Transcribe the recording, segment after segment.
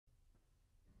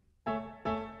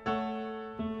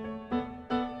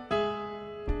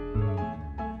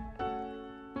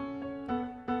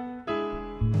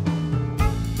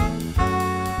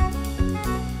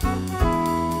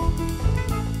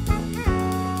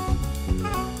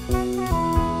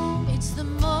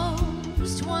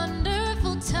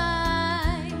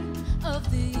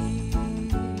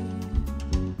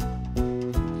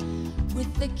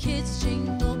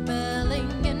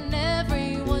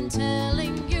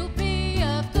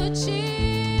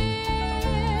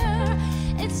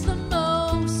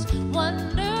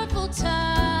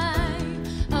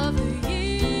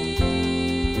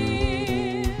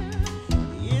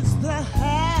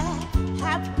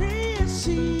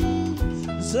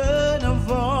Son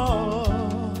of all.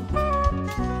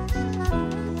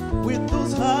 With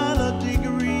those holiday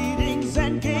greetings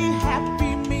and gay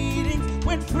happy meetings,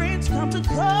 when friends come to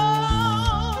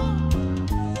call,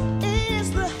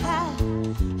 is the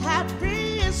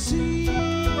happiest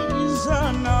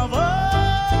season of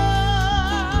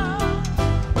all.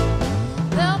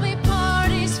 There'll be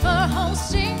parties for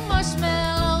hosting,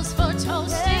 marshmallows for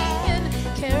toasting, and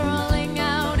caroling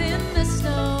out in the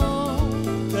snow.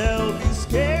 There'll be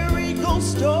scary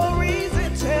ghost stories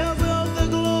and tales of the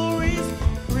glories.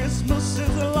 Christmas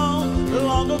is long,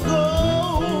 long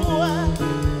ago.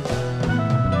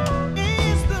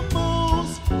 It's the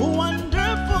most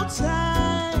wonderful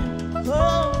time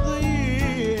of the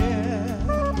year.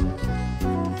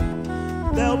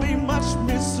 There'll be much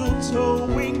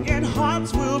mistletoeing and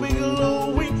hearts will be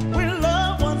glowing when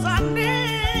loved ones are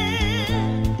near.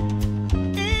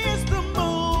 It's the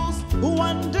most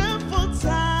wonderful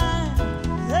time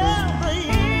of the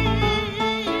year.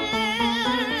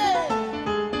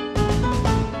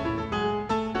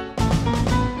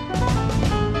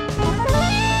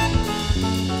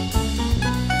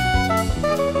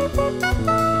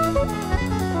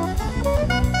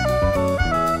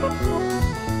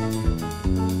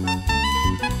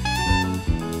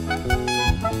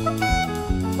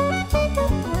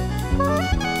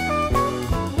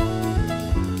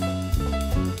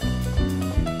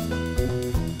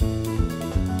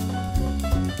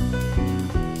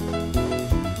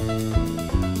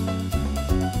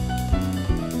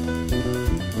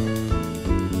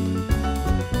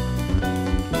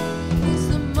 It's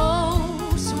the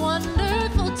most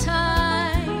wonderful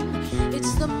time.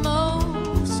 It's the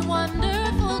most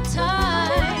wonderful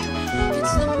time.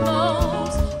 It's the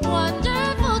most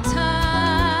wonderful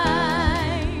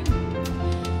time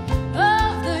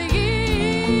of the year.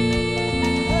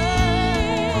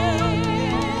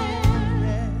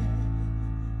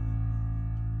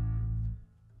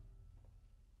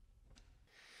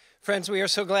 Friends, we are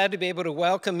so glad to be able to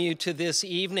welcome you to this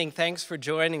evening. Thanks for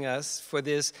joining us for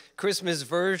this Christmas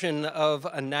version of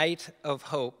A Night of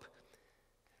Hope.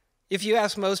 If you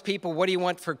ask most people, what do you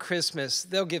want for Christmas?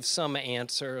 They'll give some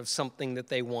answer of something that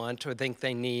they want or think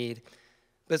they need.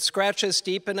 But scratch us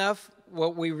deep enough,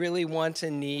 what we really want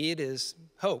and need is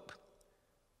hope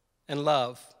and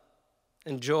love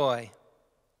and joy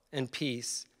and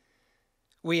peace.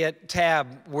 We at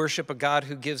TAB worship a God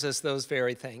who gives us those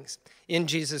very things. In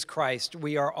Jesus Christ,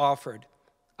 we are offered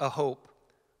a hope,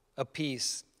 a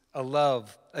peace, a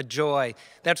love, a joy.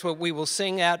 That's what we will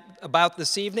sing about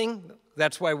this evening.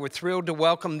 That's why we're thrilled to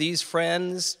welcome these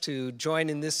friends to join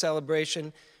in this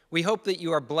celebration. We hope that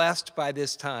you are blessed by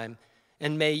this time,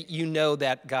 and may you know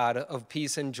that God of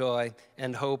peace and joy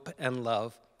and hope and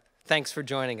love. Thanks for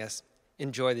joining us.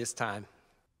 Enjoy this time.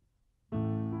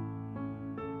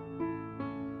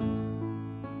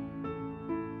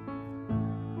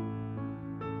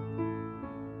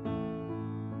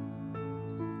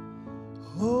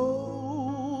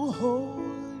 Oh,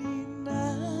 holy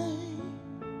night,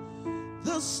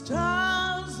 the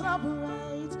stars are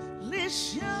brightly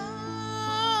shining.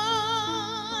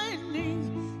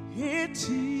 It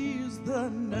is the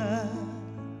night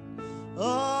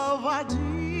of our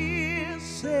dear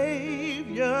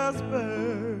Savior's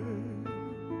birth.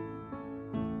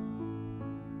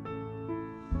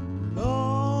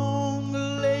 Long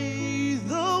lay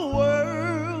the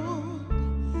world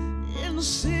in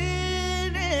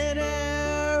sin and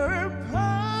error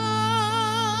pining,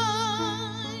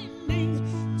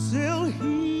 till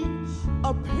he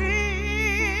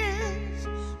appears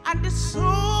and the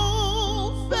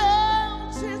soul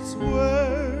felt its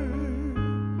worth.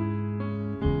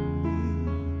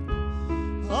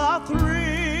 A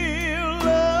thrill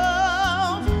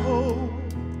of hope,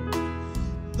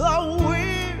 the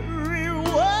weary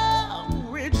world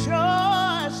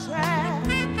rejoices.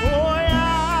 For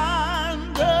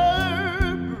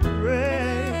yonder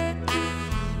breath,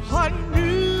 a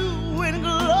new and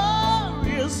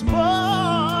glorious morn.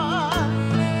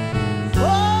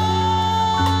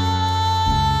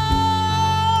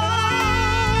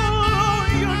 Follow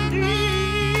your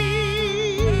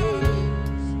knees.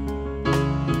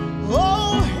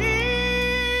 Oh,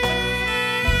 hear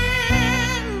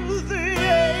the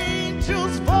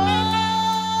angels' voices.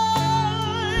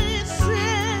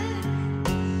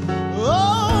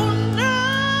 Oh,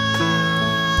 night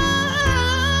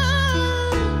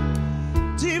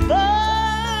divine.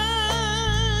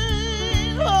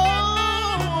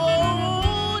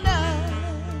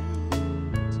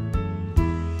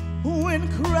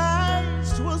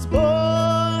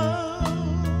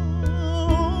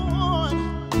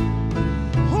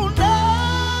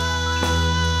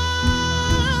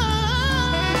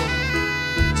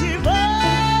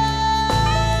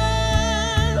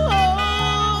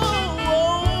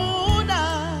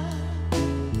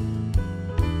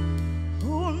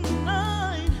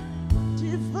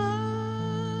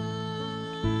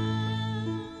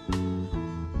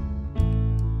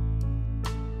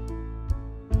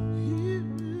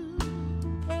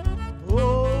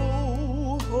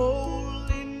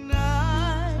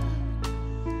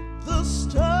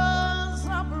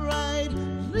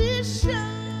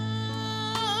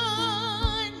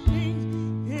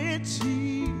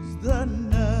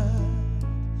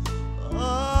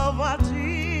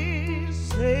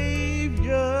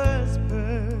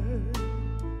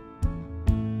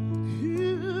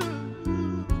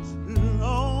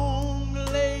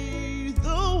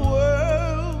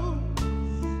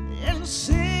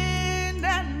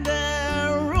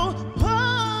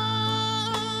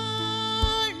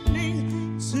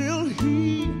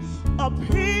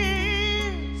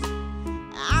 appears,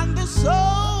 and the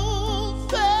soul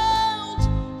felt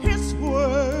his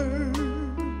word.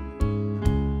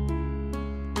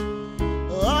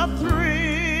 A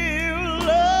thrill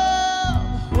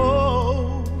of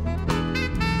hope,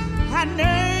 an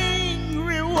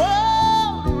angry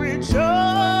world rejoices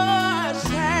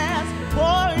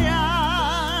for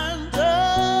yonder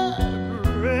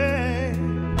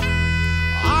rain.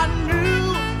 A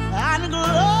new and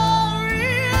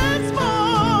glorious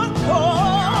morn,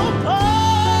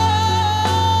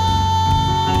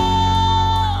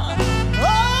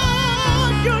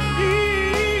 on your knees.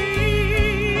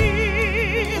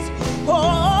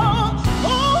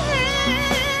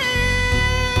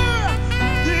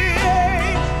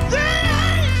 Hear the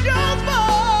angel's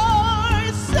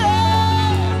voice say,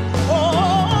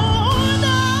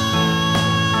 night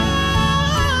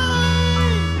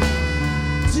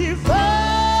divine,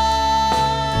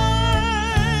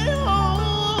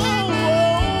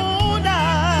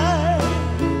 night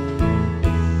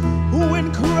when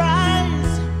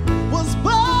Christ was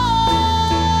born.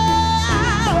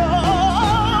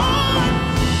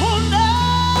 Night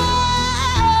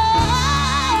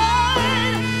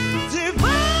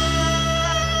divine,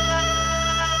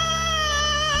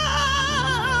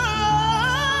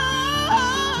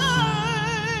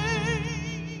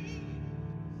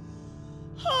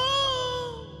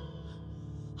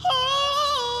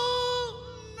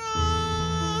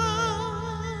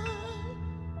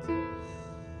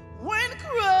 when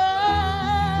Christ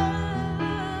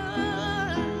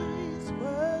was born.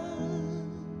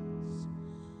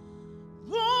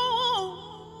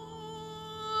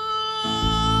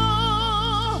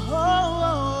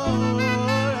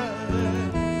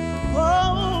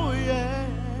 Oh, yeah.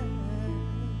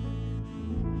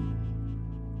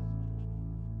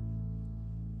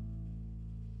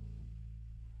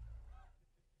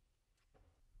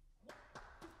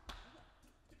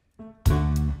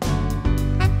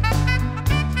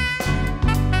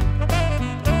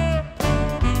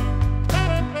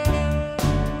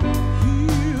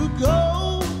 You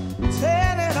go,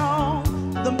 tell it on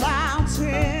the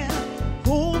mountain,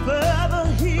 over the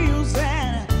hills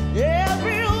and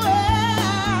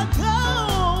everywhere.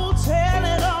 Go, tell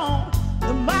it on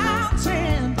the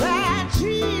mountain that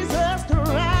Jesus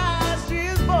Christ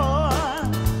is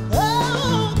born.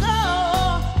 Oh,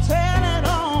 go, tell it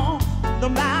on the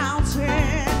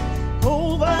mountain,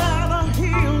 over the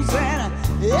hills and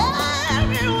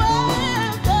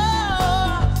everywhere. Go,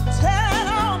 tell it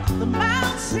on the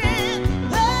mountain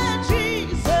that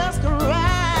Jesus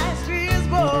Christ is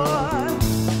born.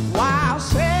 While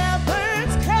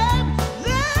shepherds came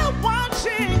there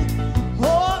watching,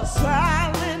 oh,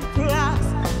 silent flocks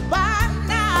by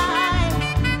night,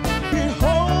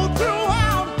 behold,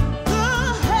 throughout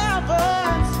the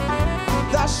heavens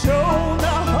that shone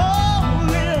the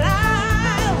holy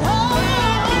light.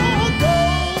 Oh, go,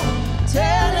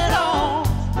 tell it on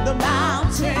the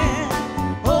mountain,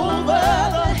 over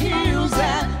the hills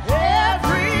and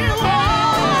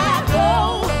everywhere.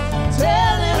 Go,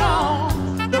 tell it on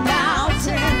the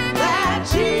mountain that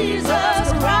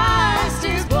Jesus Christ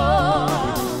is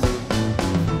born.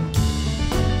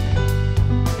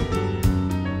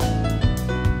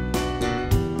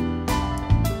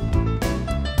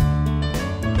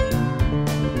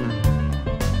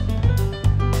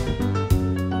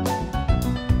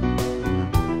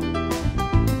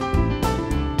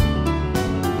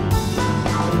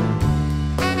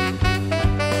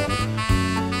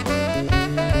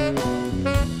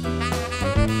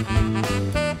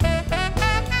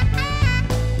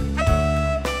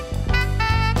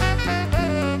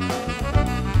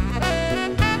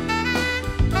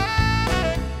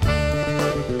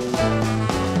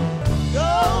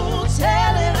 Go,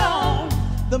 tell it on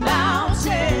the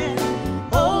mountain,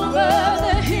 over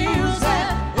the hills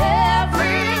and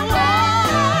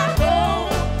everywhere. Go,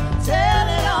 tell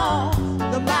it on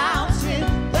the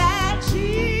mountain that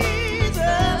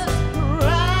Jesus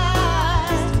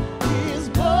Christ is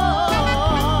born.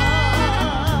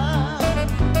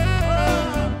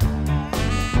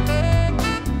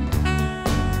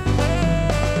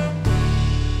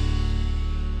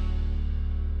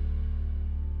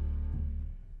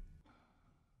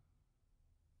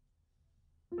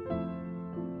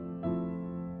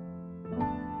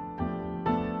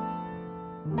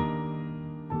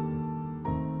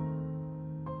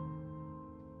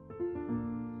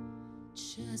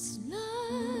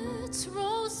 Chestnuts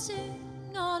roasting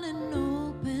on an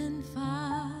open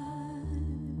fire,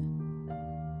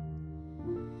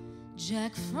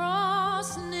 Jack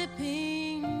Frost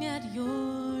nipping at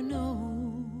your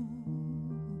nose.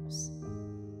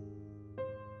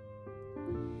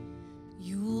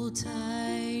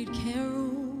 Yuletide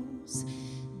carols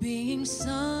being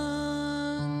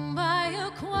sung by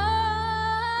a choir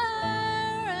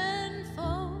and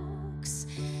folks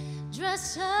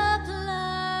dressed up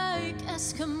like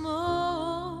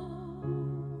Eskimos.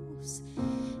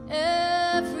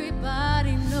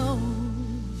 Everybody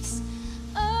knows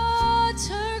a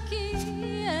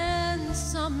turkey and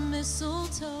some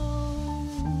mistletoe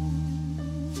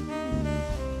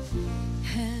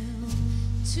help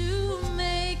to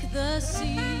make the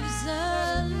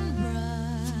season bright.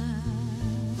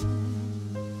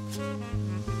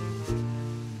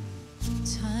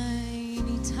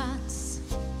 Tiny tots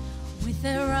with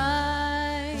their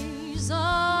eyes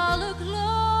all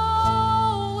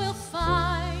aglow will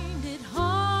find it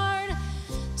hard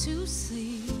to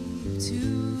sleep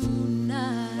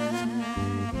tonight.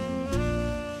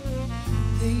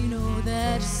 They know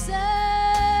that Santa's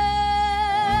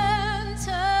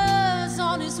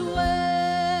on his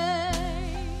way.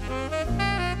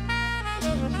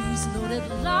 He's loaded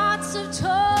lots of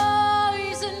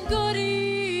toys and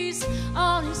goodies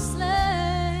on his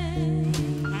sleigh.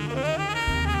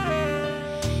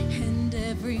 And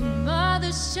every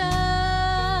mother's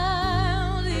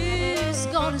child is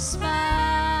gonna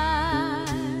spy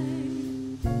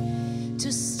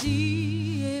to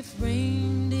see if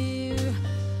reindeer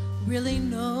really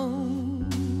know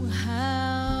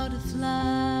how to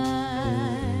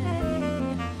fly.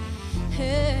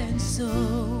 And so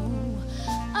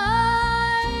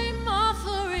I'm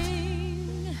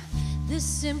offering this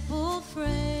simple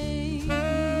phrase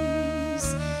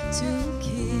to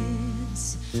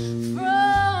kids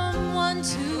from 1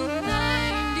 to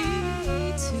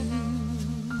 92.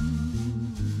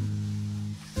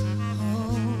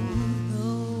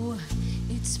 Although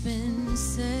it's been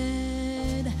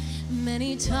said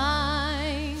many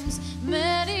times,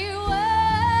 many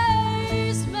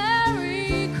ways,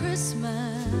 Merry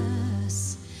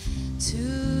Christmas to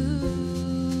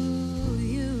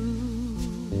you.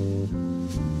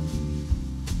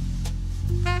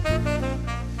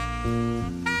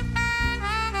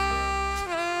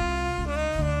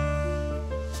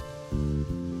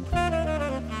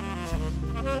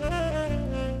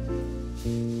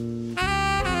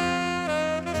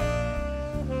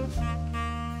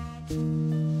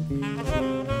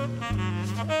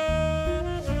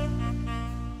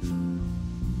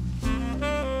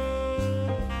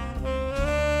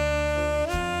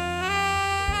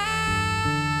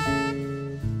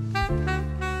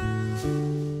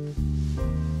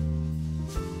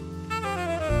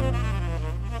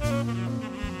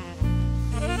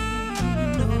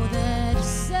 Know that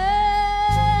Santa's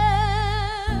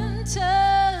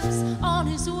on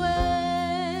his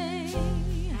way.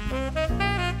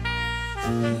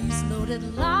 He's loaded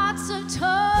lots of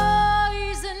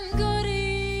toys and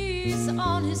goodies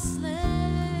on his sleigh.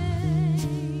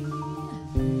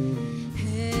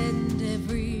 And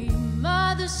every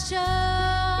mother's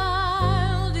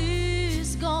child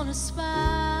is gonna spy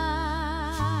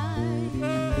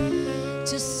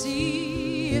to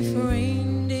see if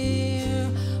reindeer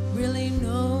really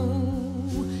know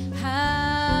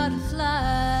how to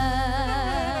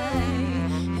fly.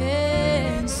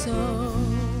 And so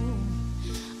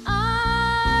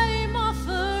I'm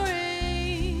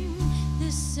offering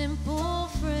this simple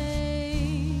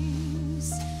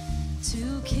phrase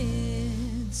to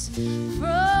kids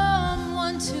from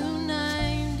 1 to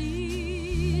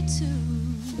 92,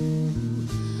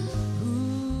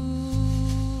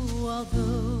 who,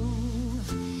 although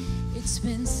it's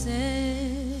been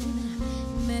said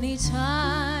many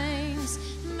times,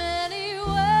 many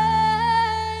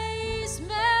ways,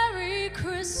 Merry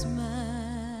Christmas,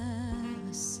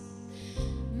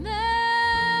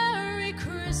 Merry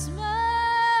Christmas,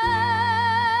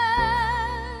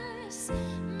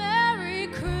 Merry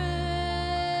Christmas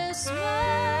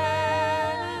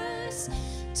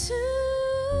to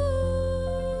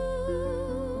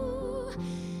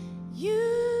you.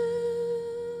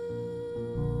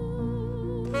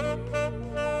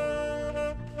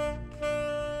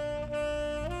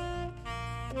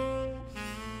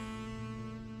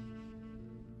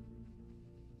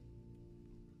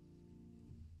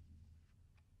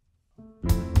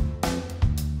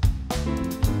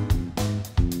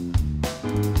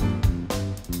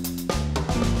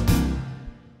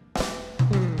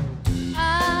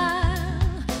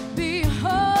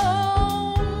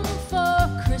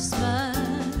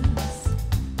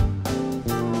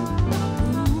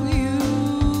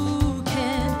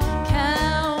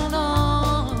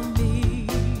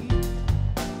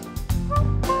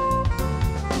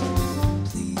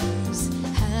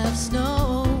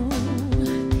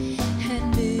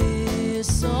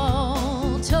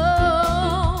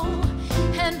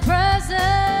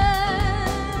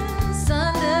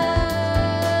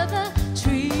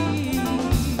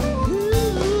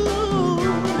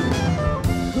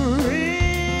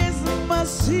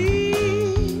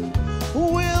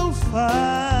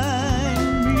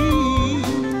 find me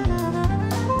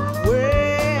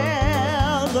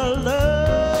where the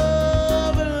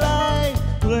love and light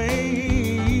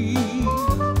play.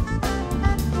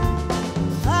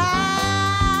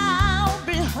 I'll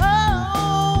be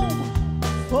home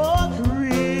for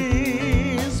Christmas,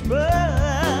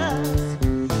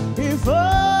 if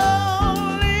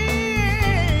only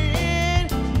in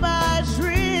my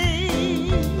dream.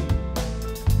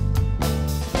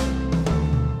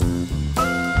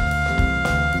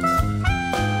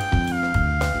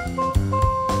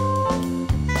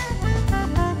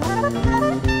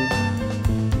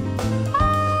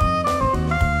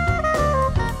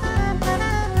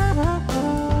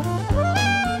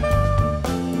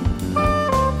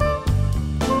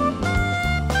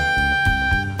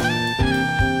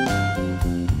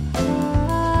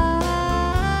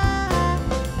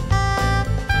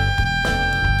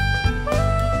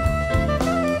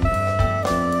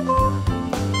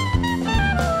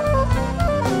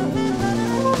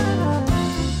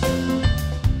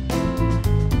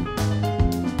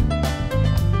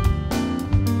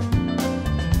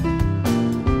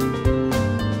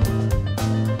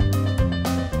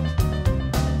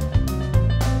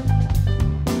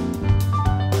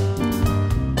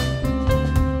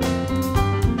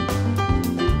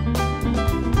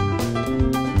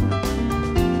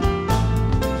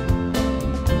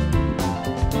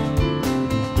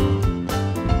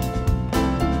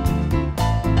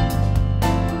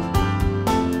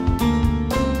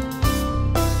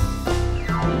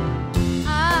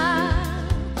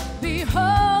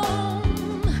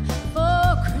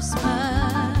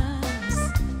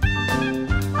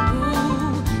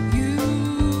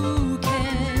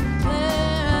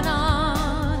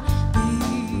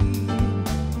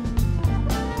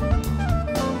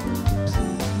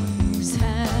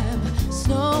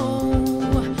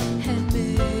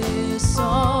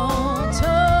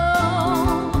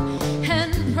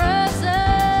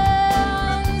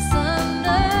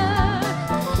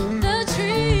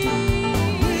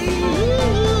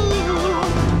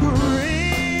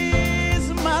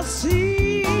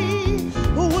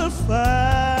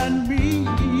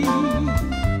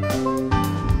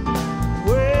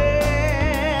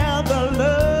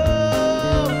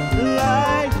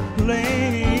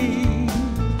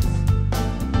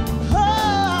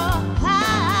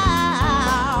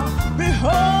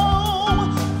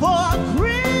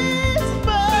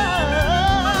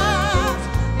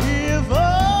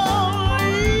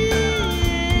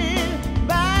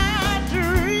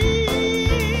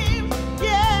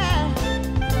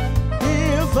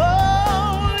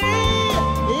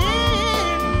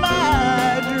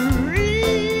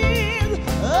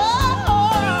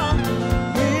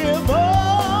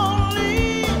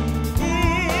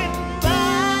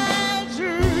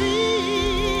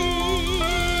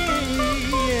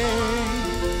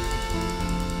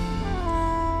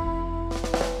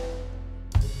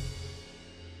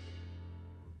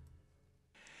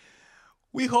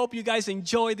 We hope you guys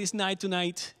enjoyed this night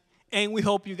tonight, and we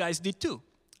hope you guys did too.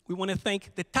 We want to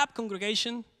thank the TAP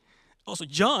congregation, also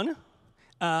John,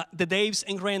 the Daves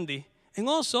and Randy, and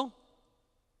also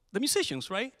the musicians,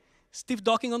 right? Steve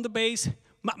Dokken on the bass,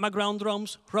 Matt McGraw on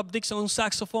drums, Rob Dixon on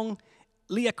saxophone,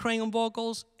 Leah Crane on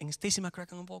vocals, and Staci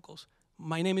McCrackin on vocals.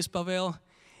 My name is Pavel,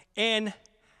 and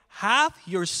have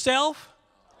yourself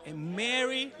a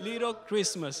merry little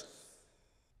Christmas.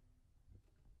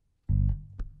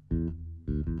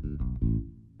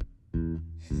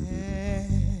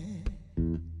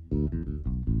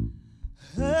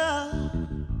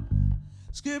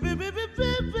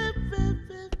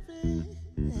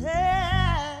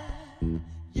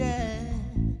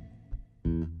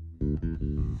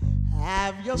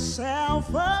 Have yourself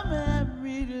a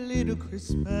merry little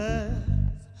Christmas.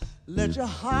 Let your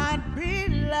heart be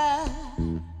light.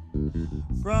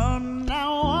 From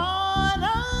now on,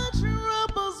 our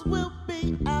troubles will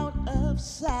be out of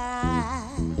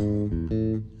sight.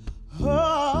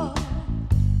 Oh,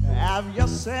 have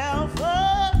yourself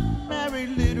a merry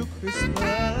little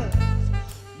Christmas.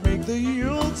 Make the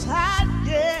Yuletide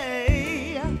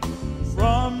gay.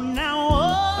 From now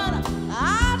on,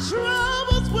 our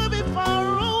troubles will be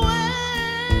far away.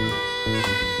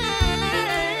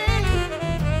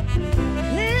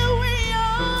 Here we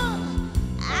are,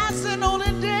 as in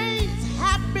olden days,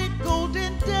 happy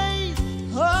golden days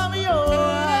of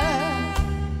yore.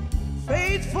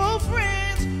 Faithful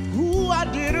friends who are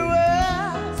dear to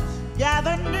us,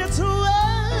 gather near to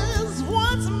us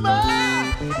once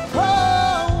more.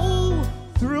 Oh,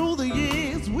 through the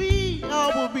years we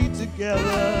all will be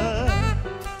together.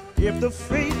 If the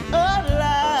fate of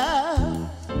life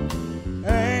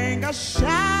hang a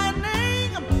shining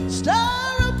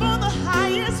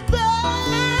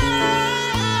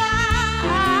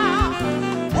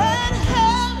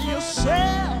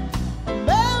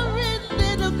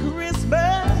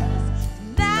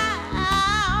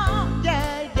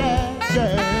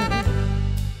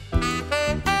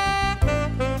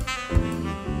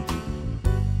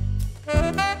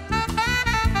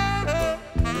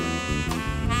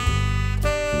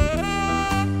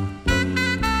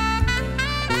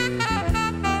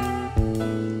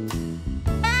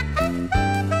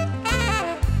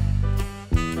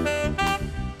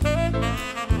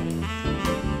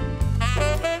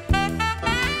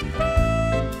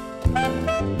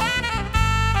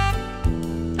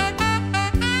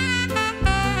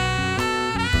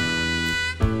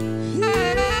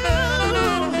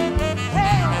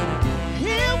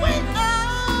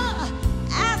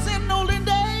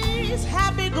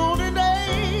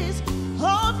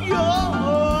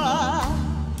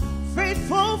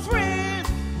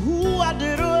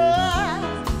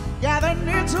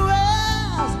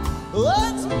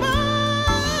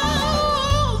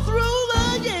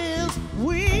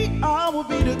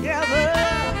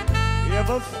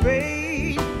never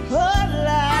fade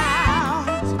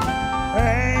alive.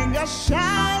 Anger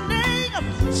shining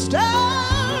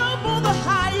star on the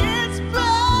highest bough.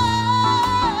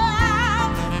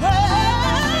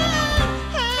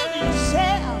 Have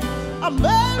yourself a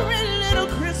merry little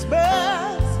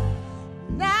Christmas.